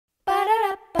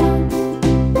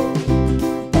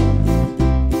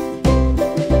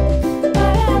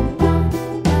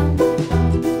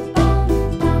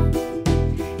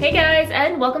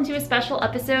welcome to a special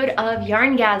episode of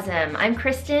YarnGasm. I'm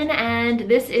Kristen and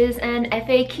this is an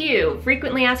FAQ,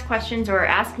 Frequently Asked Questions or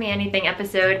Ask Me Anything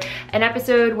episode, an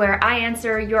episode where I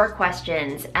answer your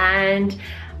questions. And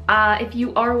if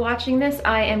you are watching this,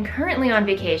 I am currently on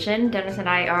vacation. Dennis and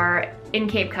I are in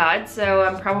Cape Cod, so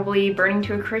I'm probably burning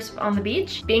to a crisp on the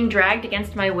beach, being dragged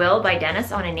against my will by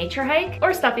Dennis on a nature hike,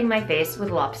 or stuffing my face with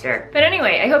lobster. But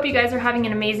anyway, I hope you guys are having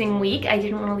an amazing week. I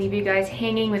didn't want to leave you guys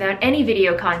hanging without any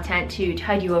video content to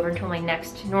tide you over until my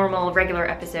next normal, regular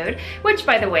episode, which,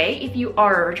 by the way, if you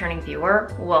are a returning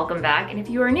viewer, welcome back. And if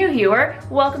you are a new viewer,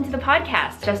 welcome to the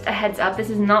podcast. Just a heads up, this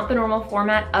is not the normal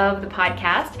format of the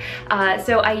podcast.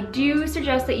 So I do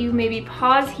suggest that you maybe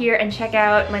pause here and check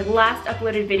out my last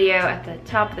uploaded video at the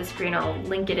top of the screen. I'll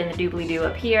link it in the doobly-doo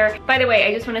up here. By the way,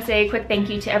 I just want to say a quick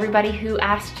thank you to everybody who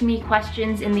asked me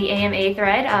questions in the AMA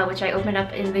thread, which I opened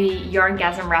up in the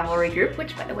YarnGasm Ravelry group,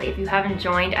 which, by the way, if you haven't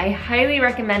joined, I highly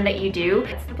recommend that you do.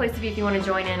 It's the place to be if you want to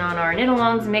join in on our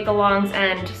knit-alongs, make-alongs,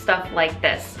 and stuff like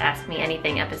this, Ask Me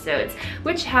Anything episodes,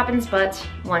 which happens but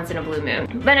once in a blue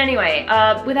moon. But anyway,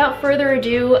 without further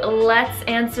ado, let's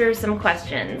answer some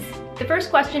questions. The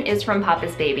first question is from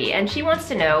Papa's Baby, and she wants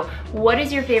to know, what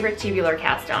is your favorite tubular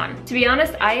cast-on? To be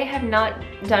honest, I have not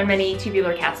done many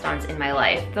tubular cast-ons in my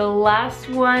life. The last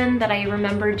one that I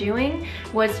remember doing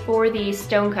was for the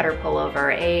Stonecutter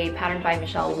pullover, a pattern by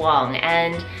Michele Wang,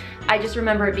 and I just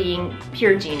remember it being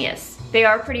pure genius. They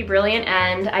are pretty brilliant,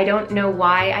 and I don't know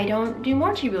why I don't do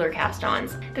more tubular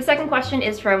cast-ons. The second question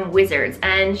is from Wizards,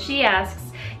 and she asks,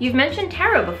 you've mentioned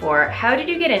tarot before. How did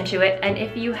you get into it? And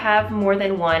if you have more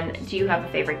than one, do you have a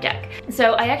favorite deck?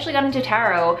 So I actually got into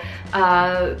tarot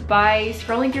by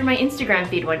scrolling through my Instagram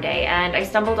feed one day, and I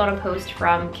stumbled on a post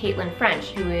from Caitlin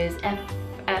French, who is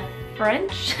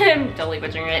French? I'm totally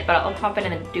butchering it, but I'll pop it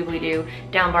in the doobly-doo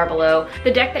down bar below.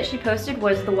 The deck that she posted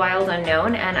was the Wild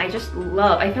Unknown, and I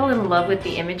fell in love with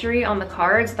the imagery on the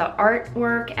cards, the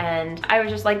artwork, and I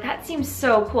was just like, that seems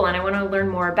so cool, and I want to learn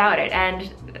more about it.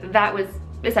 And that was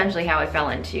essentially how I fell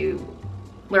into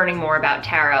learning more about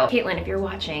tarot. Caitlin, if you're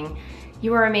watching,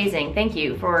 you are amazing. Thank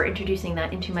you for introducing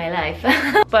that into my life.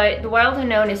 But the Wild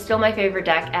Unknown is still my favorite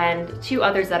deck, and two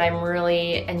others that I'm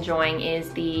really enjoying is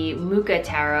the Mucha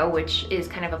Tarot, which is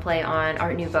kind of a play on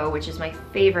Art Nouveau, which is my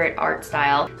favorite art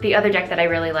style. The other deck that I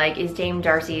really like is Dame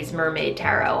Darcy's Mermaid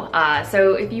Tarot.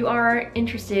 So if you are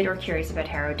interested or curious about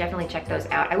tarot, definitely check those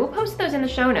out. I will post those in the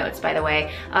show notes, by the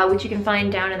way, which you can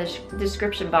find down in the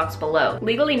description box below.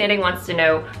 Legally Knitting wants to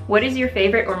know, what is your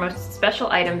favorite or most special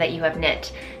item that you have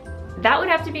knit? That would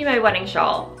have to be my wedding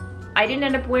shawl. I didn't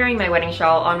end up wearing my wedding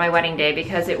shawl on my wedding day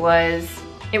because it was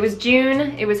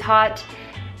June, it was hot,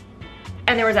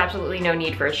 and there was absolutely no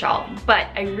need for a shawl. But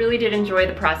I really did enjoy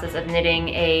the process of knitting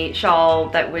a shawl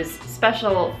that was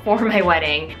special for my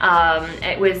wedding.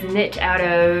 It was knit out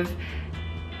of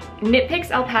Knit Picks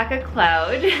Alpaca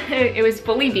Cloud. It was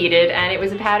fully beaded, and it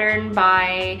was a pattern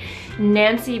by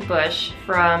Nancy Bush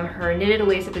from her Knitted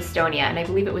Lace of Estonia, and I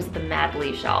believe it was the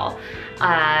Madlis shawl.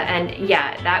 And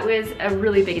yeah, that was a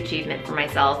really big achievement for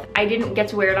myself. I didn't get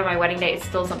to wear it on my wedding day. It's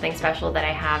still something special that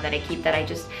I have, that I keep,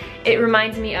 that it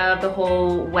reminds me of the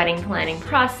whole wedding planning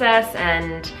process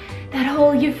and that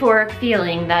whole euphoric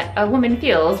feeling that a woman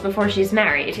feels before she's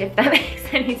married, if that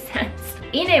makes any sense.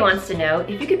 Ine wants to know,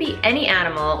 if you could be any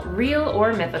animal, real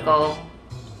or mythical,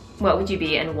 what would you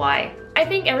be and why? I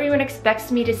think everyone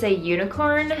expects me to say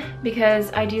unicorn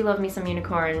because I do love me some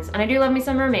unicorns and I do love me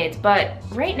some mermaids, but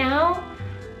right now,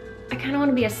 I kind of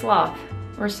want to be a sloth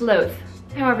or sloth,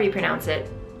 however you pronounce it.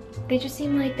 They just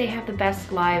seem like they have the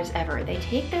best lives ever. They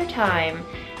take their time,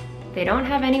 they don't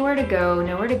have anywhere to go,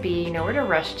 nowhere to be, nowhere to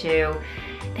rush to.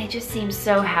 They just seem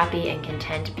so happy and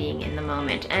content being in the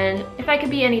moment. And if I could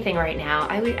be anything right now,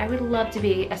 I would love to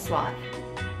be a sloth.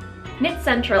 Knit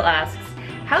Central asks,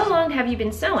 how long have you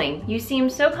been sewing? You seem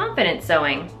so confident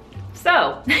sewing.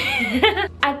 So,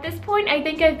 at this point, I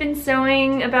think I've been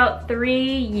sewing about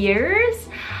 3 years.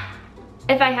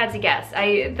 If I had to guess,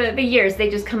 the years, they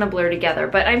just kind of blur together,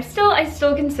 but I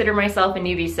still consider myself a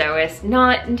newbie sewist.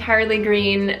 Not entirely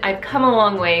green, I've come a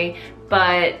long way,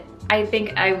 but I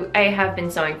think I have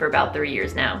been sewing for about 3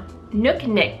 years now. Nook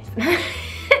Knits.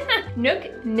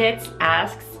 Nook Knits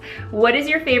asks, what is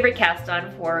your favorite cast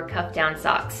on for cuff down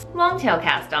socks? Longtail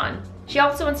cast on. She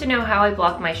also wants to know how I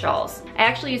block my shawls. I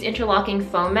actually use interlocking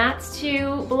foam mats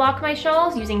to block my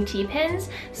shawls using T-pins,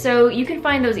 so you can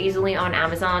find those easily on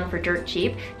Amazon for dirt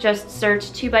cheap. Just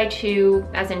search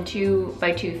 2x2, as in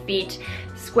 2x2 feet,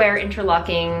 square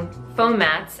interlocking foam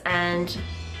mats, and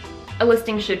a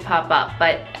listing should pop up.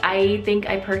 But I think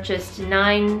I purchased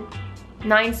 9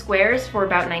 9 squares for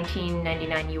about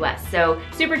 $19.99 US. So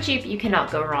super cheap, you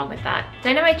cannot go wrong with that.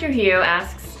 Dynamite Trujillo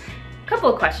asks,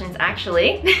 couple of questions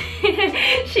actually.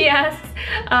 She asks,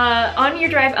 on your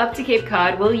drive up to Cape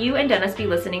Cod, will you and Dennis be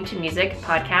listening to music,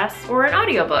 podcasts, or an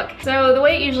audiobook? So the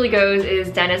way it usually goes is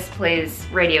Dennis plays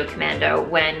Radio Commando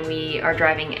when we are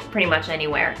driving pretty much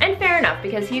anywhere. And fair enough,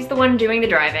 because he's the one doing the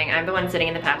driving, I'm the one sitting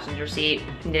in the passenger seat,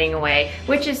 knitting away,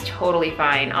 which is totally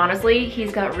fine. Honestly,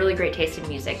 he's got really great taste in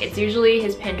music. It's usually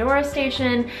his Pandora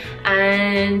station,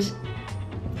 and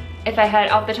if I had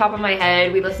off the top of my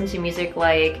head, we listen to music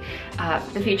like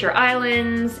The Future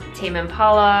Islands, Tame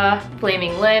Impala,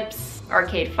 Flaming Lips,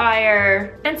 Arcade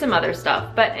Fire, and some other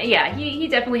stuff. But yeah, he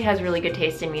definitely has really good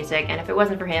taste in music, and if it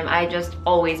wasn't for him, I'd just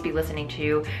always be listening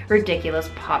to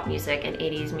ridiculous pop music and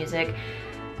 80s music.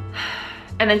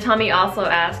 And then Tommy also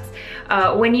asks,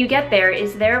 when you get there,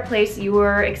 is there a place you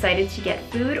are excited to get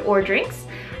food or drinks?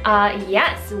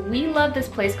 Yes, we love this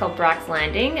place called Brax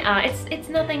Landing. It's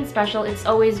nothing special. It's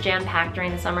always jam-packed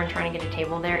during the summer, and trying to get a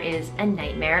table there is a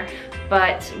nightmare.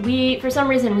 But for some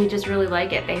reason, we just really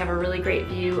like it. They have a really great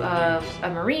view of a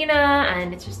marina,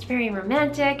 and it's just very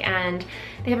romantic, and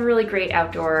they have a really great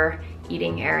outdoor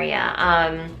eating area.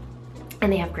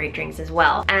 And they have great drinks as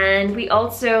well. And we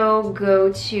also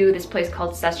go to this place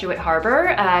called Sesuit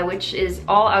Harbor, which is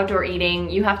all outdoor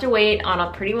eating. You have to wait on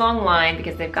a pretty long line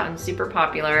because they've gotten super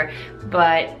popular,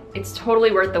 but it's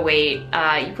totally worth the wait.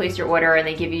 You place your order and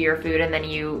they give you your food, and then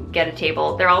you get a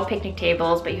table. They're all picnic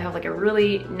tables, but you have like a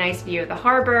really nice view of the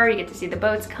harbor. You get to see the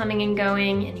boats coming and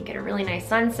going, and you get a really nice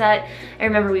sunset. I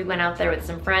remember we went out there with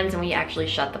some friends and we actually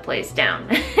shut the place down.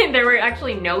 There were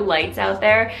actually no lights out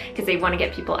there because they want to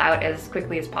get people out as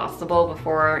quickly as possible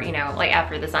before, you know, like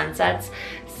after the sun sets.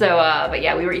 So, but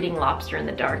yeah, we were eating lobster in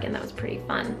the dark, and that was pretty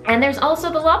fun. And there's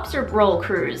also the lobster roll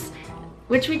cruise,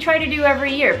 which we try to do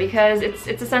every year because it's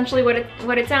essentially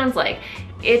what it sounds like.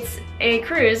 It's a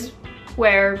cruise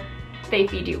where they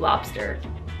feed you lobster.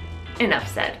 Enough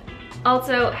said.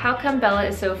 Also, how come Bella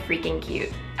is so freaking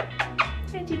cute?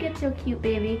 How'd you get so cute,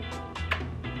 baby?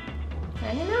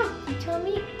 I don't know, you tell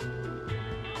me.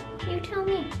 You tell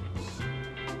me.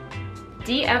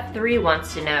 DF3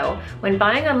 wants to know, when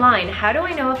buying online, how do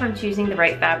I know if I'm choosing the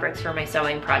right fabrics for my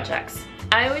sewing projects?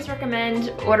 I always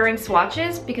recommend ordering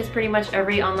swatches because pretty much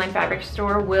every online fabric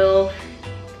store will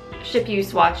ship you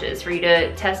swatches for you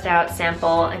to test out,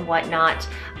 sample, and whatnot.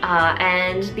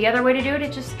 And the other way to do it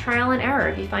is just trial and error.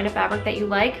 If you find a fabric that you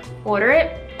like, order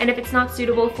it. And if it's not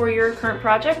suitable for your current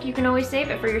project, you can always save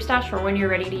it for your stash for when you're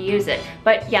ready to use it.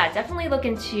 But yeah, definitely look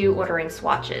into ordering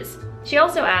swatches. She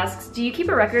also asks, do you keep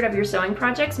a record of your sewing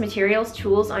projects, materials,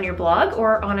 tools on your blog,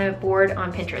 or on a board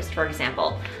on Pinterest, for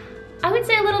example? I would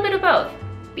say a little bit of both.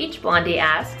 Beach Blondie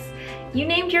asks, you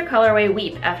named your colorway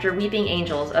Weep after Weeping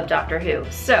Angels of Doctor Who.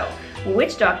 So,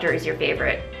 which Doctor is your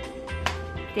favorite?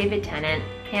 David Tennant,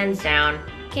 hands down.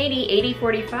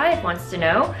 Katie8045 wants to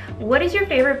know, what is your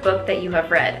favorite book that you have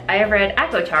read? I have read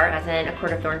ACOTAR, as in A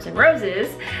Court of Thorns and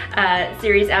Roses,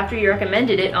 series after you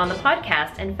recommended it on the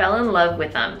podcast and fell in love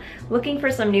with them. Looking for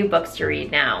some new books to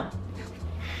read now.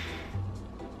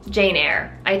 Jane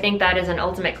Eyre. I think that is an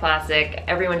ultimate classic.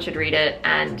 Everyone should read it,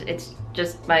 and it's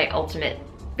just my ultimate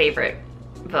favorite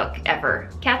book ever.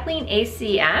 Kathleen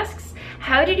AC asks,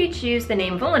 how did you choose the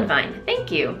name Woolynvine?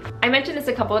 Thank you. I mentioned this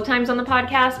a couple of times on the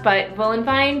podcast, but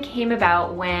Woolynvine came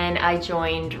about when I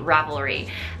joined Ravelry,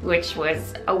 which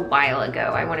was a while ago,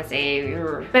 I wanna say.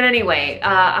 But anyway,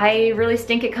 I really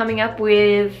stink at coming up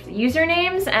with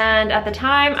usernames, and at the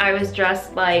time I was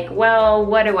just like, well,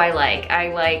 what do I like?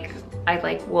 I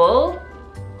like wool,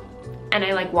 and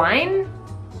I like wine.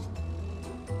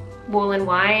 Wool and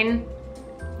wine,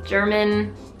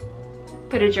 German,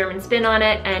 put a German spin on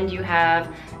it, and you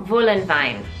have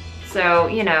Woolynvine. So,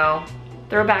 you know,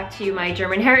 throwback to my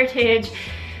German heritage,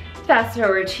 fast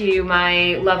forward to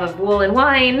my love of wool and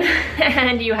wine,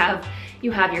 and you have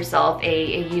yourself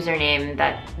a username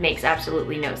that makes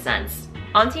absolutely no sense.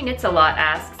 Auntie Knits a Lot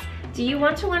asks, do you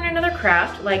want to learn another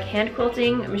craft like hand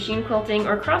quilting, machine quilting,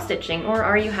 or cross stitching, or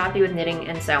are you happy with knitting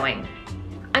and sewing?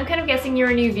 I'm kind of guessing you're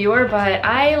a new viewer, but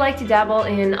I like to dabble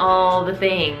in all the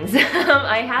things.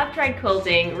 I have tried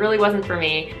quilting, really wasn't for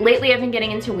me. Lately I've been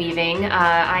getting into weaving.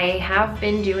 I have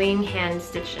been doing hand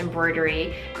stitch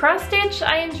embroidery. Cross stitch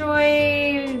I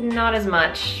enjoy not as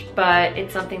much, but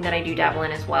it's something that I do dabble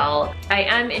in as well. I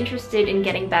am interested in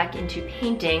getting back into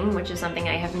painting, which is something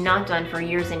I have not done for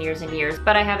years and years and years,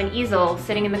 but I have an easel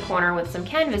sitting in the corner with some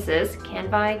canvases,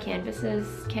 canvas,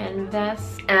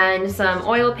 and some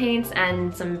oil paints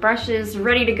and some brushes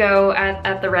ready to go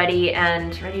at the ready,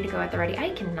 and ready to go at the ready.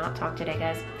 I cannot talk today,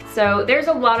 guys. So there's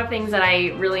a lot of things that I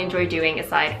really enjoy doing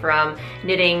aside from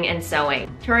knitting and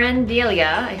sewing. Turandelia,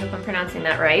 I hope I'm pronouncing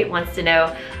that right, wants to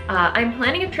know, I'm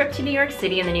planning a trip to New York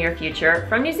City in the near future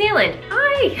from New Zealand.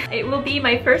 Hi! It will be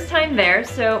my first time there,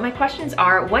 so my questions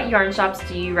are, what yarn shops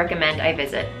do you recommend I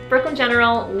visit? Brooklyn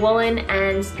General, Woolyn,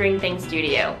 and String Thing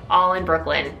Studio, all in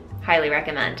Brooklyn. Highly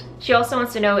recommend. She also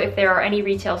wants to know if there are any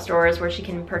retail stores where she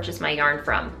can purchase my yarn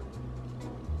from.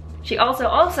 She also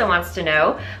wants to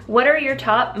know, what are your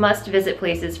top must-visit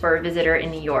places for a visitor in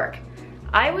New York?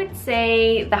 I would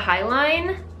say the High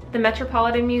Line, the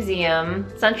Metropolitan Museum,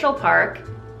 Central Park,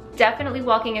 definitely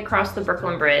walking across the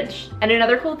Brooklyn Bridge. And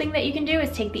another cool thing that you can do is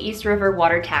take the East River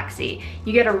water taxi.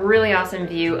 You get a really awesome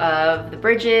view of the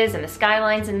bridges and the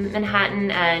skylines in Manhattan,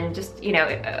 and just, you know,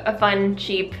 a fun,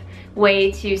 cheap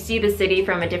way to see the city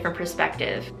from a different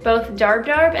perspective. Both Darb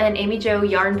and Amy Jo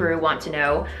Yarn Brew want to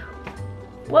know,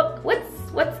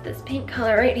 what's this pink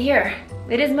color right here?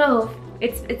 It is mauve.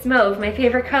 It's mauve, my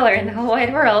favorite color in the whole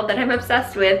wide world that I'm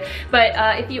obsessed with. But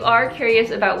if you are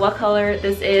curious about what color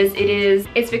this is,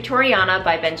 it's Victoriana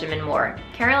by Benjamin Moore.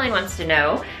 Caroline wants to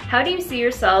know, how do you see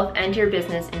yourself and your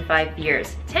business in 5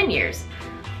 years, 10 years?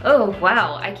 Oh,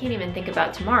 wow, I can't even think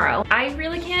about tomorrow. I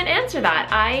really can't answer that.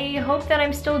 I hope that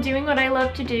I'm still doing what I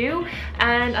love to do,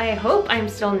 and I hope I'm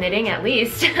still knitting at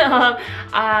least.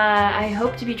 I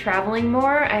hope to be traveling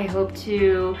more. I hope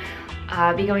to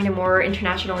be going to more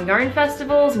international yarn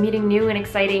festivals, meeting new and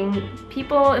exciting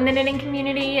people in the knitting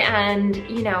community, and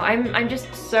you know, I'm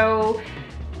just so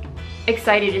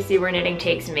excited to see where knitting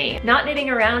takes me. Not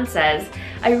Knitting Around says,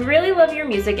 I really love your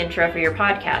music intro for your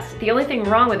podcast. The only thing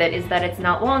wrong with it is that it's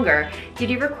not longer.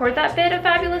 Did you record that bit of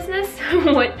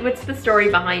fabulousness? What's the story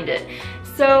behind it?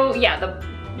 So yeah,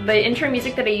 the intro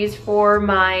music that I use for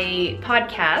my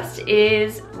podcast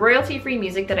is royalty-free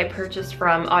music that I purchased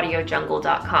from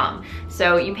audiojungle.com.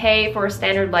 So you pay for a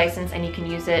standard license and you can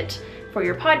use it for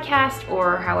your podcast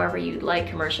or however you'd like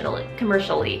commercially.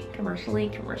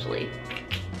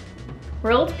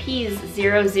 World Peas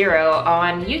 00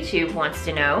 on YouTube wants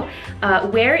to know,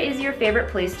 where is your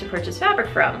favorite place to purchase fabric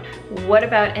from? What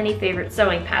about any favorite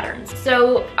sewing patterns?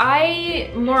 So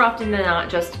I, more often than not,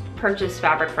 just purchase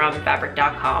fabric from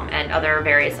fabric.com and other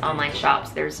various online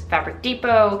shops. There's Fabric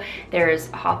Depot, there's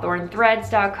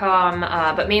hawthornthreads.com,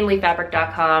 but mainly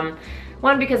fabric.com.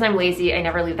 One, because I'm lazy, I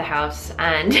never leave the house,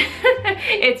 and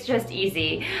it's just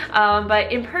easy.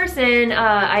 But in person,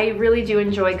 I really do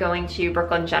enjoy going to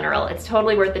Brooklyn General. It's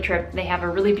totally worth the trip. They have a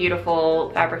really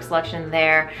beautiful fabric selection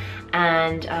there,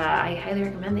 and I highly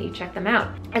recommend that you check them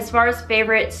out. As far as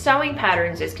favorite sewing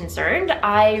patterns is concerned,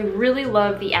 I really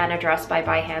love the Anna dress by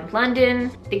By Hand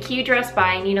London, the Kew dress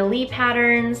by Nina Lee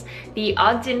Patterns, the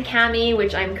Ogden cami,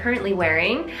 which I'm currently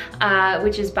wearing,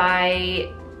 which is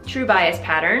by True Bias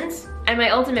Patterns. And my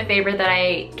ultimate favorite that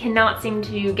I cannot seem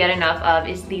to get enough of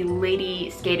is the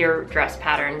Lady Skater dress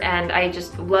pattern. And I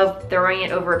just love throwing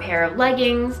it over a pair of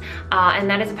leggings. And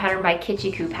that is a pattern by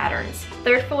Kitschy Patterns.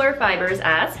 Third Fuller Fibers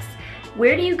asks,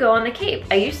 where do you go on the Cape?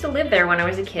 I used to live there when I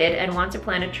was a kid and want to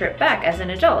plan a trip back as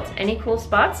an adult. Any cool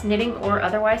spots, knitting or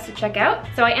otherwise, to check out?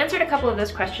 So I answered a couple of those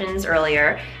questions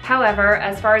earlier. However,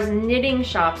 as far as knitting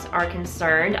shops are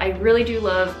concerned, I really do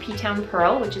love P-Town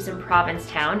Purl, which is in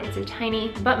Provincetown. It's a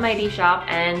tiny but mighty shop,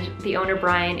 and the owner,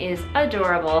 Brian, is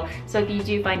adorable. So if you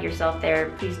do find yourself there,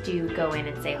 please do go in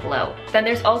and say hello. Then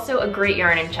there's also a Great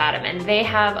Yarn in Chatham, and they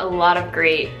have a lot of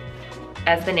great,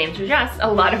 as the name suggests,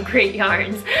 a lot of great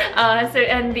yarns.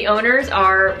 And the owners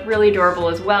are really adorable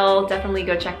as well. Definitely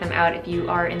go check them out if you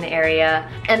are in the area.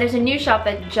 And there's a new shop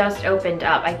that just opened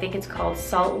up. I think it's called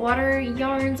Saltwater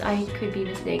Yarns. I could be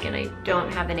mistaken. I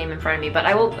don't have the name in front of me, but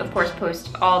I will of course post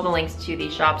all the links to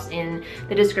these shops in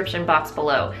the description box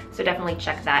below. So definitely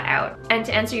check that out. And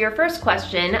to answer your first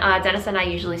question, Dennis and I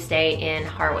usually stay in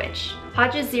Harwich.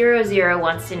 Hodges00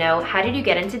 wants to know, how did you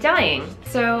get into dyeing?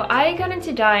 So I got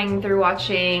into dyeing through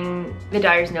watching the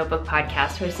Dyer's Notebook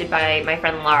podcast hosted by my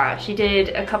friend Laura. She did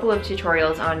a couple of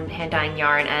tutorials on hand dyeing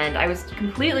yarn, and I was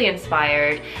completely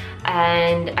inspired.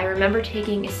 And I remember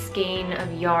taking a skein of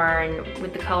yarn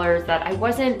with the colors that I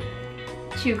wasn't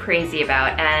too crazy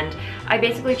about, and I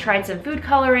basically tried some food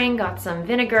coloring, got some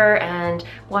vinegar, and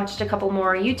watched a couple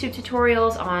more YouTube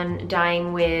tutorials on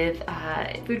dyeing with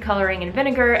food coloring and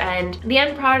vinegar, and the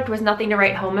end product was nothing to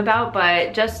write home about,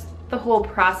 but just the whole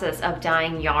process of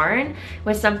dyeing yarn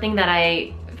was something that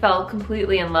I fell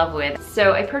completely in love with.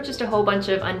 So I purchased a whole bunch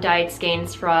of undyed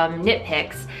skeins from Knit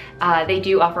Picks. They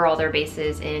do offer all their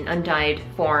bases in undyed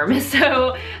form.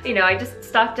 So, you know, I just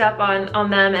stocked up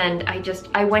on them, and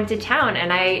I went to town,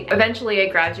 and eventually I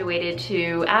graduated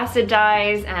to acid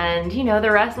dyes, and you know,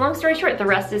 the rest, long story short, the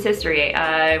rest is history.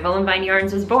 Woolyn Vine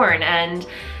Yarns was born, and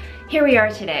here we are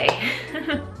today.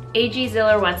 AG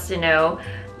Ziller wants to know,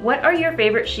 what are your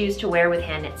favorite shoes to wear with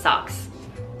hand knit socks?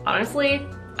 Honestly,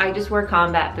 I just wear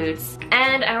combat boots.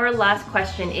 And our last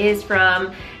question is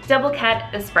from Double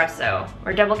Cat Espresso,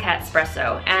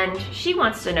 and she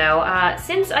wants to know,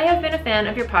 since I have been a fan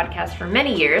of your podcast for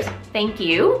many years, thank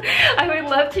you, I would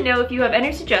love to know if you have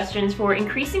any suggestions for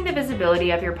increasing the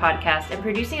visibility of your podcast and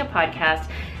producing a podcast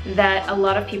that a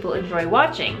lot of people enjoy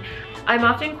watching. I'm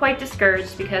often quite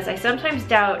discouraged because I sometimes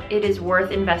doubt it is worth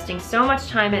investing so much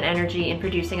time and energy in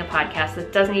producing a podcast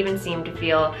that doesn't even seem to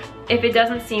feel, if it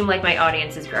doesn't seem like my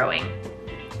audience is growing.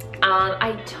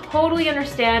 I totally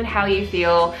understand how you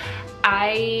feel.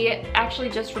 I actually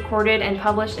just recorded and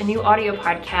published a new audio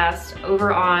podcast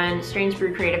over on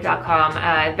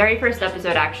strangebrewcreative.com. Very first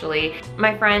episode, actually.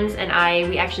 My friends and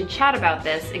we actually chat about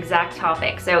this exact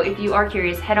topic. So if you are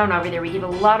curious, head on over there. We give a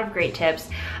lot of great tips.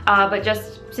 But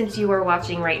just since you are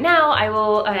watching right now, I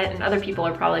will, and other people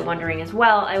are probably wondering as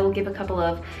well, I will give a couple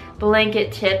of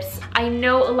blanket tips. I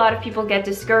know a lot of people get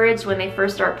discouraged when they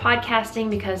first start podcasting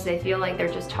because they feel like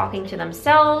they're just talking to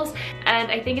themselves.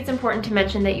 And I think it's important to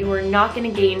mention that you are not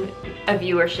going to gain a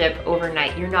viewership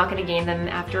overnight. You're not going to gain them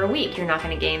after a week. You're not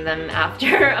going to gain them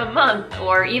after a month,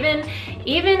 or even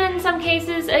in some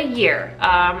cases a year.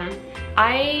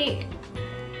 I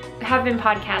have been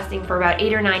podcasting for about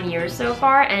 8 or 9 years so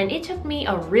far, and it took me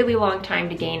a really long time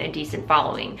to gain a decent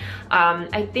following.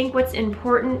 I think what's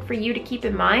important for you to keep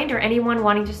in mind, or anyone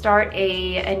wanting to start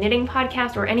a knitting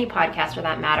podcast, or any podcast for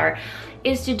that matter,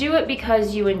 is to do it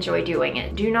because you enjoy doing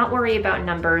it. Do not worry about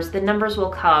numbers. The numbers will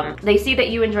come. They see that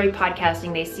you enjoy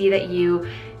podcasting. They see that you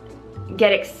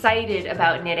get excited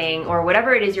about knitting, or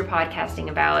whatever it is you're podcasting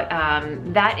about.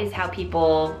 That is how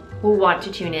people will want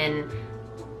to tune in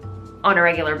on a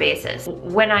regular basis.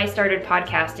 When I started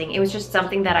podcasting, it was just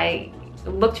something that I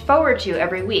looked forward to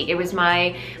every week. It was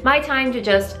my time to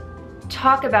just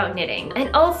talk about knitting, and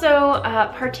also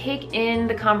partake in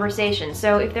the conversation.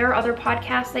 So if there are other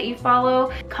podcasts that you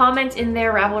follow, comment in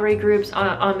their Ravelry groups,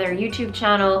 on their YouTube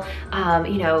channel.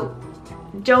 You know,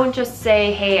 don't just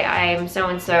say, hey, I'm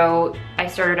so-and-so, I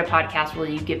started a podcast, will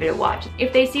you give it a watch?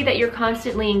 If they see that you're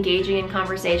constantly engaging in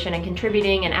conversation and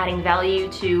contributing and adding value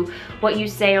to what you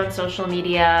say on social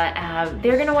media,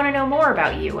 they're gonna wanna know more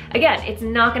about you. Again, it's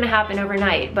not gonna happen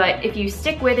overnight, but if you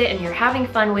stick with it and you're having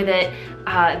fun with it,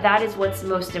 that is what's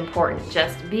most important.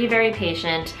 Just be very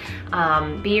patient,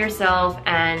 be yourself,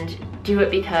 and do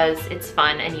it because it's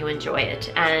fun and you enjoy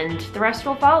it, and the rest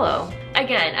will follow.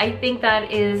 Again, I think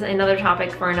that is another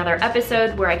topic for another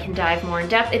episode where I can dive more in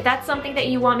depth. If that's something that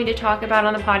you want me to talk about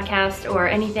on the podcast or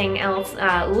anything else,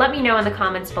 let me know in the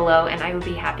comments below, and I would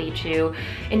be happy to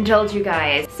indulge you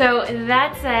guys. So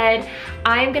that said,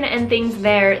 I'm gonna end things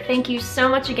there. Thank you so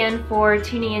much again for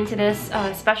tuning into this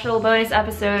special bonus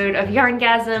episode of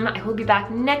YarnGasm. I will be back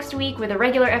next week with a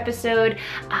regular episode.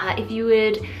 If you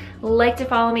would like to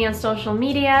follow me on social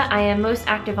media, I am most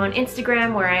active on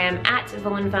Instagram, where I am at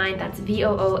VoolenVine, that's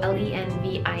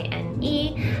VOOLENVINE,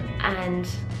 and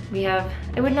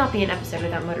it would not be an episode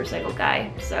without Motorcycle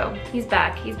Guy, so he's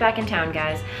back in town,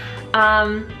 guys.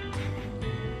 And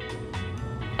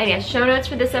yes, show notes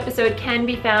for this episode can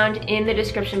be found in the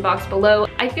description box below.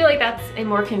 I feel like that's a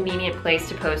more convenient place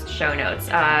to post show notes.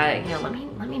 You know,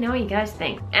 let me know what you guys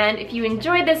think. And if you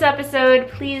enjoyed this episode,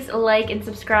 please like and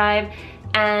subscribe,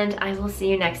 and I will see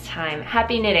you next time.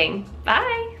 Happy knitting.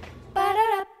 Bye!